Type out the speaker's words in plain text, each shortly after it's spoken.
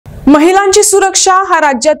महिलांची सुरक्षा हा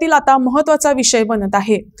राज्यातील आता महत्त्वाचा विषय बनत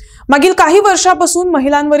आहे। मागील काही वर्षापासून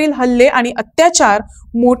महिलांवरील हल्ले आणि अत्याचार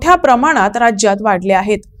मोठ्या प्रमाणात राज्यात वाढले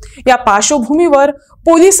आहेत। या पार्श्वभूमीवर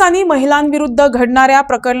पोलिसांनी महिलांविरुद्ध घडणाऱ्या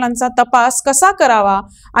प्रकरणांचा तपास कसा करावा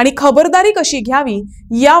आणि खबरदारी कशी घ्यावी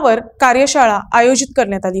यावर कार्यशाळा आयोजित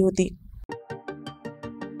करण्यात आली होती।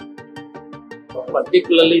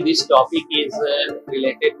 Particularly, this topic is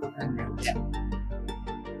related to the media.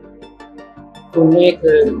 To make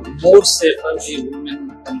more safer the women,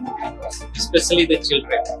 especially the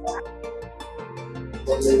children.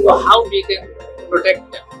 So how we can protect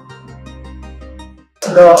them?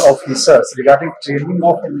 The officers regarding training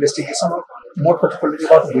of investigation, more particularly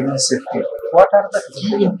about women's safety. What are the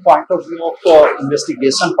key point of view of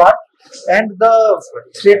investigation part and the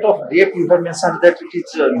threat of rape? You have mentioned that it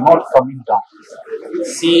is not coming down.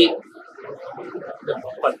 See,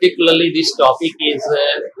 particularly this topic is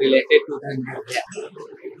related to the media.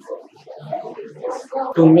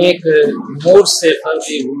 To make more safer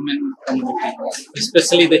the women community,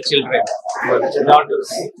 especially the children,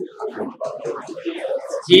 daughters.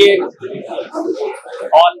 Here,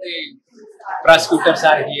 all the prosecutors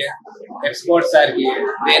are here, experts are here,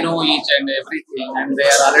 they know each and everything, and they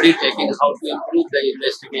are already taking how to improve the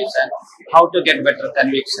investigation, how to get better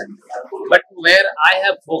conviction. But where I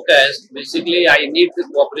have focused, basically I need the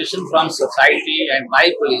cooperation from society and my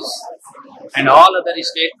police and all other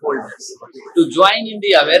stakeholders to join in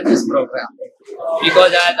the awareness program.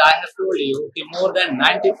 Because as I have told you, more than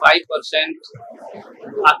 95%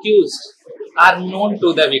 accused are known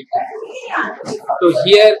to the victim. To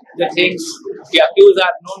hear the things, the accused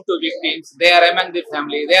are known to victims, they are among the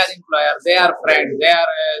family, they are employer, they are friends, they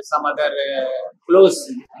are some other close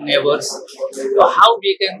neighbors. So how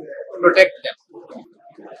we can protect them?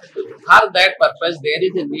 For that purpose, there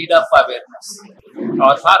is a need of awareness.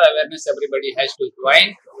 Or for awareness, everybody has to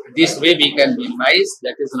join. This way we can minimize.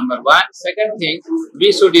 That is number one. Second thing,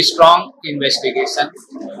 we should do strong investigation.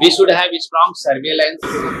 We should have a strong surveillance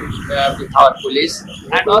with our police,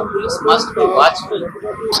 and our police must be watchful.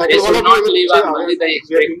 They should not leave on only the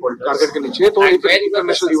stakeholders. And wherever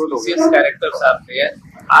the suspicious characters are there,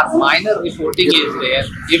 our minor reporting is there.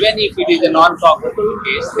 Even if it is a non-cooperative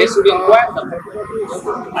case, they should inquire them.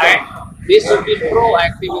 And they should be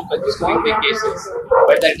proactive in registering the cases,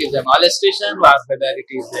 whether it is a molestation or whether it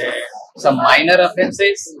is some minor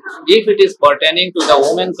offences. If it is pertaining to the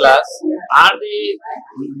women class or the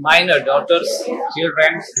minor daughters,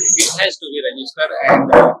 children, it has to be registered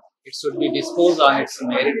and it should be disposed on its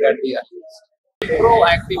merit at the earliest.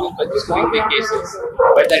 Proactive in registering the cases,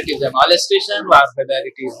 whether it is a molestation or whether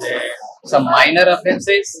it is some minor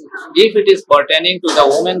offences. If it is pertaining to the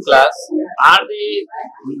women class or the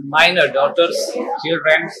minor daughters,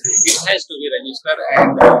 children, it has to be registered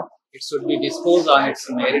and it should be disposed on its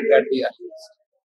merit at the earliest.